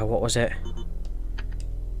 Oh no, what was it?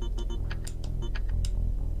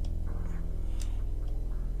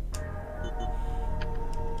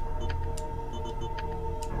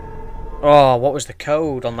 Oh, what was the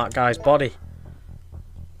code on that guy's body?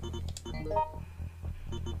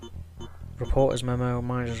 Reporter's memo,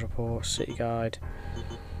 manager's report, city guide,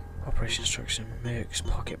 operation instruction, Merc's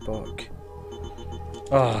pocketbook.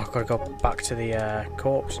 Oh, I've got to go back to the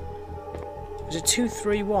corpse. Is it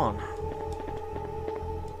 231? Have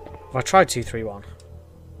I tried 231?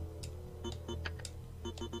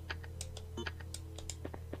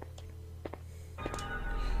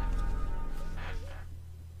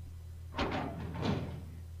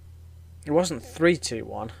 It wasn't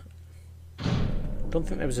 321. I don't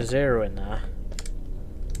think there was a 0 in there.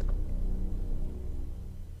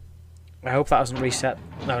 I hope that hasn't reset.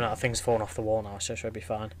 No, no, thing's fallen off the wall now, so it should be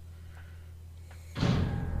fine.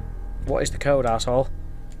 What is the code, asshole?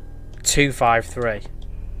 253.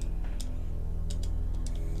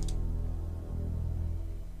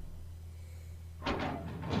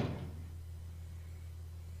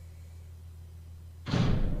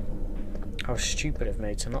 How stupid of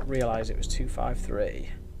me to not realise it was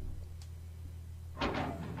 253.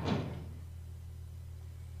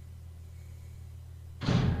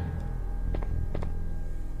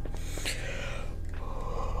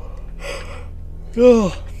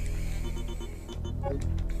 Oh.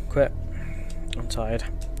 Quit. I'm tired.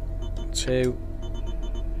 2,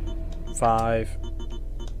 5,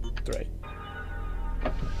 3.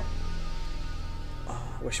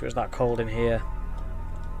 Oh, I wish it was that cold in here.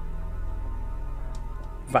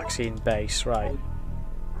 Vaccine base, right.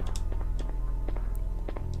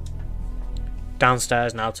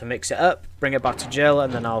 downstairs now to mix it up, bring it back to Jill,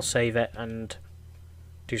 and then I'll save it and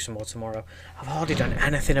do some more tomorrow. I've hardly done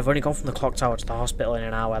anything. I've only gone from the clock tower to the hospital in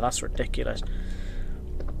an hour. That's ridiculous.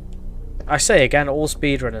 I say again, all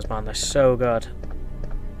speedrunners, man, they're so good.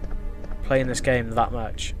 Playing this game that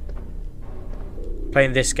much.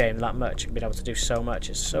 Playing this game that much and being able to do so much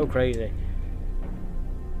is so crazy.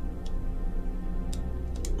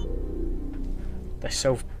 They're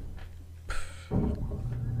so...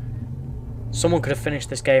 Someone could have finished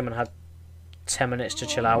this game and had 10 minutes to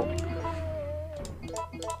chill out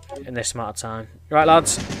in this amount of time. Right,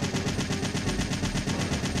 lads?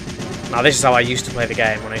 Now, this is how I used to play the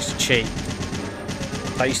game when I used to cheat.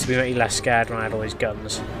 That used to be me less scared when I had all these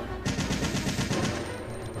guns.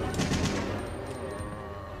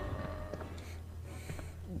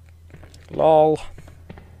 LOL.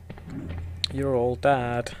 You're all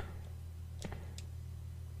dead.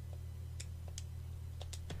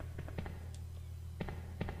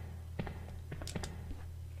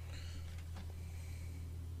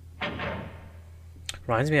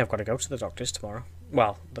 Reminds me, I've got to go to the doctor's tomorrow.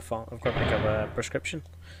 Well, I've got to pick up a prescription.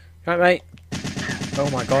 Right, mate? Oh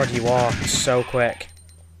my god, you are so quick.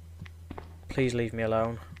 Please leave me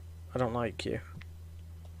alone. I don't like you.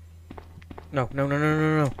 No, no, no, no,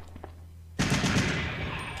 no, no.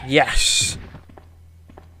 Yes!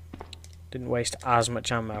 Didn't waste as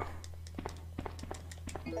much ammo.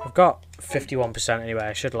 I've got 51% anyway.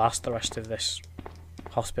 I should last the rest of this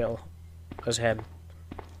hospital as him.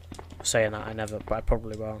 Saying that, I never, but I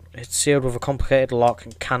probably won't. It's sealed with a complicated lock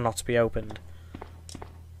and cannot be opened.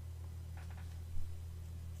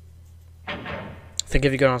 I think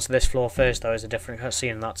if you go onto this floor first, though, there's a different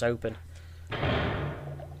cutscene and that's open.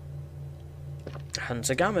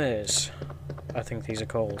 Hunter Gammas, I think these are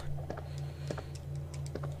called.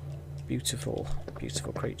 Beautiful,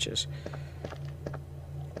 beautiful creatures.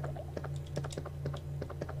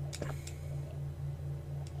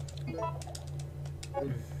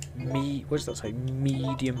 What does that say?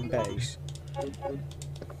 Medium base.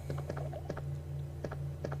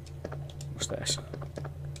 What's this?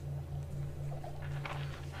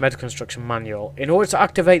 Medical instruction manual. In order to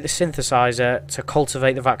activate the synthesizer to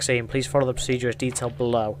cultivate the vaccine, please follow the procedure as detailed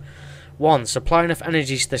below. 1. Supply enough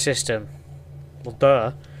energy to the system. Well,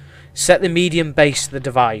 duh. Set the medium base to the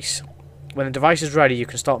device. When the device is ready, you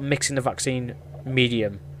can start mixing the vaccine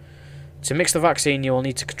medium. To mix the vaccine, you will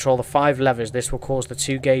need to control the 5 levers. This will cause the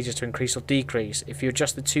 2 gauges to increase or decrease. If you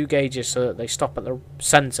adjust the 2 gauges so that they stop at the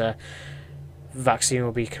centre, the vaccine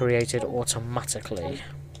will be created automatically.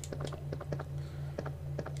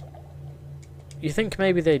 You think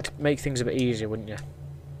maybe they'd make things a bit easier, wouldn't you?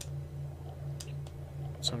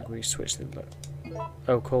 So I'm going to switch the...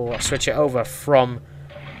 Oh, cool. I'll switch it over from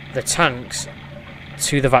the tanks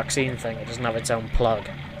to the vaccine thing. It doesn't have its own plug.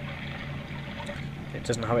 It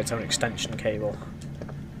doesn't have its own extension cable.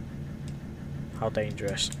 How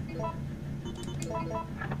dangerous.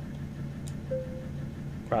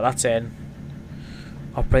 Right, that's in.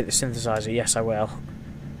 Operate the synthesizer. Yes, I will.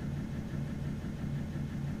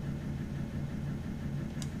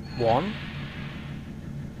 1.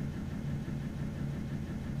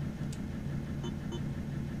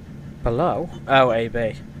 Below? Oh,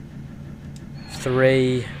 AB.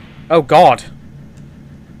 3. Oh, God!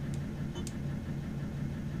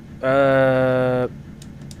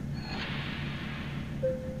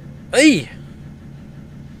 Hey!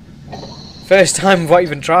 First time without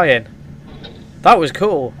even trying. That was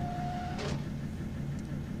cool.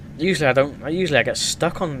 Usually I don't. Usually I get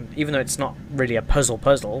stuck on, even though it's not really a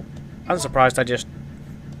puzzle. I'm surprised I just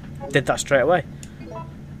did that straight away.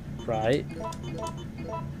 Right.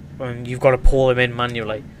 When you've got to pour them in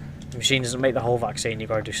manually. The machine doesn't make the whole vaccine. You've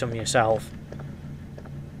got to do something yourself.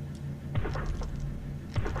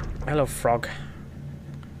 Hello, frog.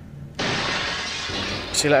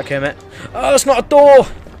 See you later, Kermit. Oh, it's not a door!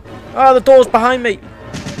 Oh, the door's behind me!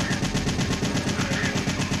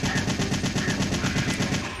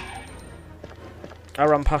 I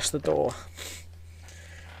ran past the door.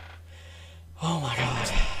 Oh my god.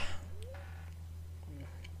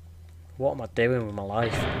 What am I doing with my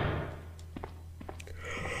life?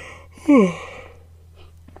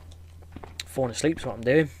 Falling asleep is what I'm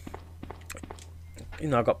doing. You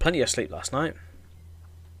know, I got plenty of sleep last night.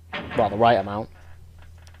 Well, the right amount.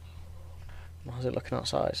 How's it looking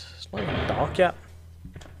outside? It's not even dark yet.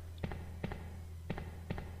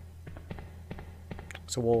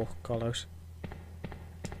 It's a wall, Carlos.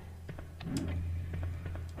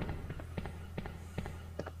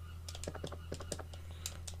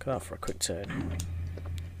 Go out for a quick turn.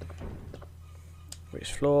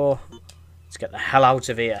 Which floor? Let's get the hell out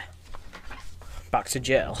of here. Back to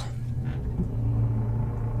jail.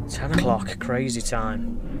 10 o'clock, crazy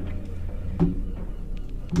time.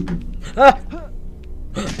 Ah!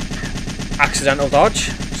 Accidental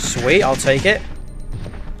dodge. Sweet, I'll take it.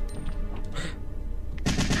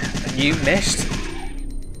 And you missed.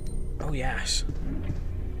 Oh yes.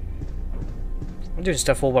 I'm doing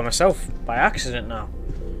stuff all by myself, by accident now.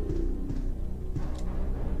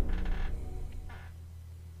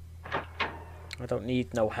 I don't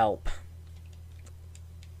need no help.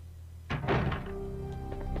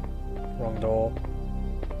 Wrong door.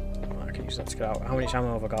 I can use that to get out. How much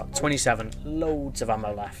ammo have I got? 27. Loads of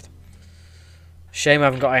ammo left. Shame I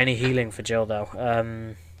haven't got any healing for Jill though.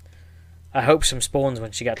 I hope some spawns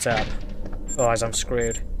when she gets up. Otherwise I'm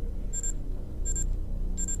screwed.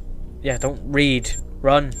 Yeah, don't read.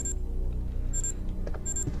 Run.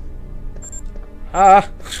 Ah!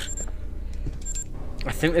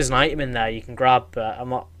 I think there's an item in there you can grab, but I'm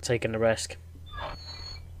not taking the risk.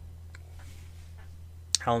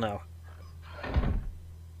 Hell no.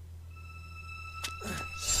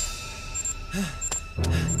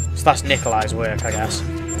 So that's Nikolai's work, I guess.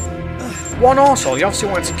 One arsehole, you obviously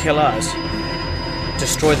wanted to kill us.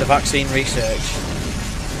 Destroy the vaccine research.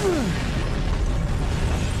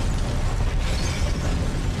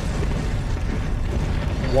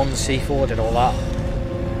 One C4 did all that.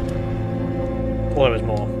 Or there was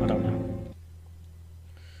more, I don't know.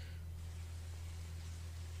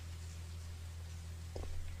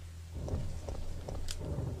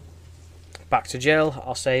 Back to Jill,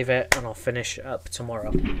 I'll save it and I'll finish up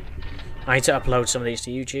tomorrow. I need to upload some of these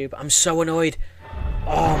to YouTube. I'm so annoyed.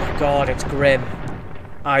 Oh my god, it's grim.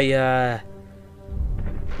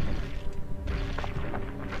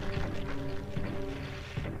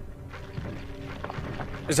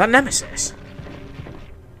 Is that Nemesis?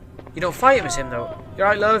 You don't fight him as him though. You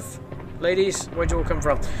alright, love? Ladies, where'd you all come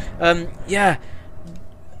from? Yeah.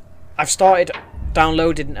 I've started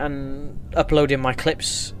downloading and uploading my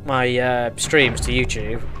clips, my streams to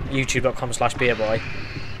YouTube. YouTube.com/Beareboy.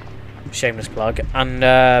 Shameless plug.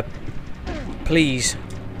 And please.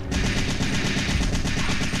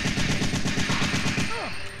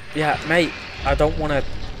 Yeah, mate, I don't want to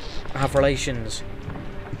have relations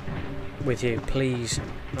with you, please.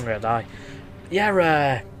 I'm gonna die.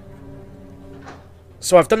 Yeah,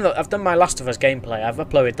 so I've done my Last of Us gameplay. I've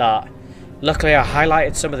uploaded that. Luckily, I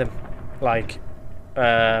highlighted some of them, like,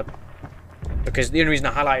 because the only reason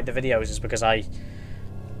I highlighted the videos is because I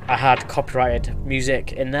had copyrighted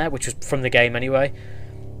music in there, which was from the game anyway.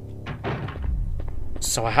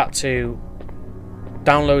 So I had to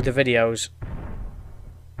download the videos.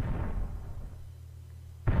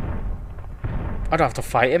 I don't have to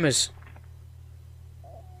fight him as.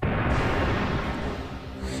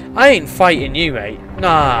 I ain't fighting you, mate.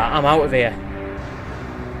 Nah, I'm out of here.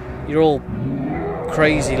 You're all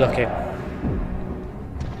crazy looking.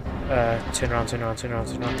 Turn around.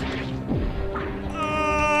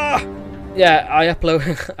 Yeah, I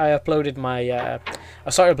uploaded my. I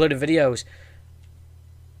started uploading videos,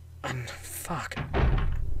 and fuck,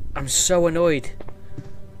 I'm so annoyed.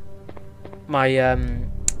 My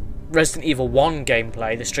Resident Evil 1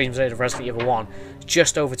 gameplay, the streams I did of Resident Evil 1,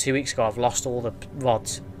 just over 2 weeks ago. I've lost all the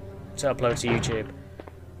VODs to upload to YouTube,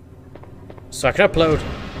 so I can upload,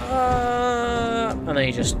 and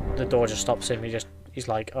then the door just stops him. He's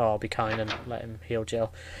like, oh, be kind and let him heal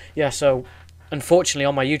Jill. Yeah, so unfortunately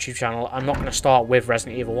on my YouTube channel, I'm not going to start with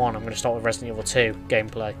Resident Evil 1. I'm going to start with Resident Evil 2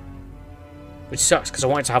 gameplay, which sucks because I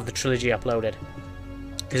wanted to have the trilogy uploaded,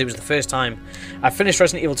 because it was the first time I finished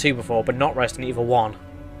Resident Evil 2 before, but not Resident Evil 1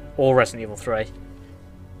 or Resident Evil 3.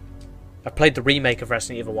 I played the remake of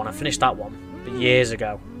Resident Evil 1. I finished that one, but years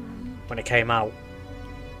ago when it came out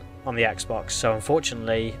on the Xbox. So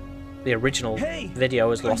unfortunately, the original video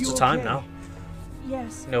has lost to time now.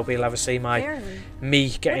 Yes. Nobody will ever see me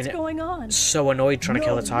getting What's going on? so annoyed trying to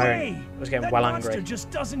kill the tyrant. I was getting well angry. Monster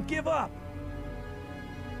just doesn't give up.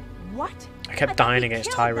 What? I kept dying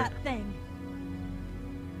against tyrant. That thing.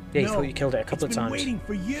 Yeah, you thought you killed it a couple of times. Waiting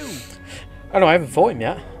for you. Oh no, I haven't fought him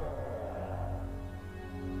yet.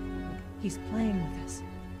 He's playing with us.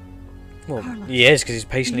 Well, Carlos, he is, because he's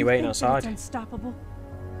patiently do you waiting think that outside. it's unstoppable?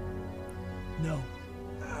 No,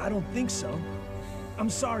 I don't think so. I'm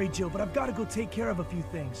sorry, Jill, but I've got to go take care of a few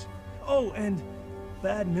things. Oh, and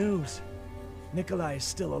bad news. Nikolai is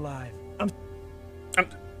still alive.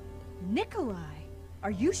 Nikolai?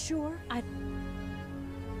 Are you sure?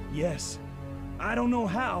 Yes. I don't know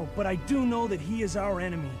how, but I do know that he is our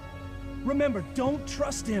enemy. Remember, don't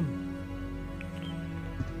trust him.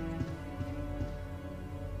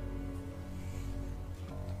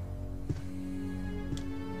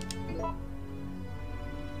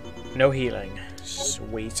 No healing.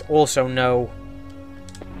 Sweet. Also no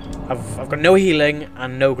I've got no healing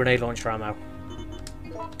and no grenade launcher ammo.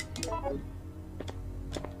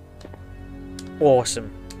 Awesome.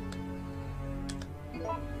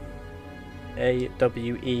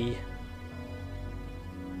 AWE.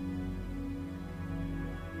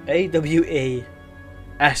 AWES.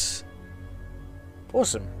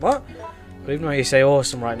 Awesome. What? But even when you say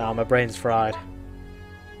awesome right now, my brain's fried.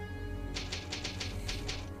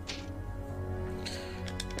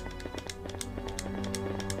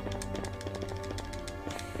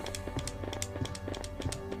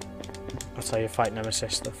 That's how you fight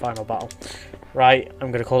Nemesis, the final battle. Right,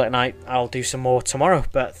 I'm going to call it a night. I'll do some more tomorrow,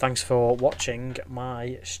 but thanks for watching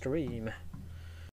my stream.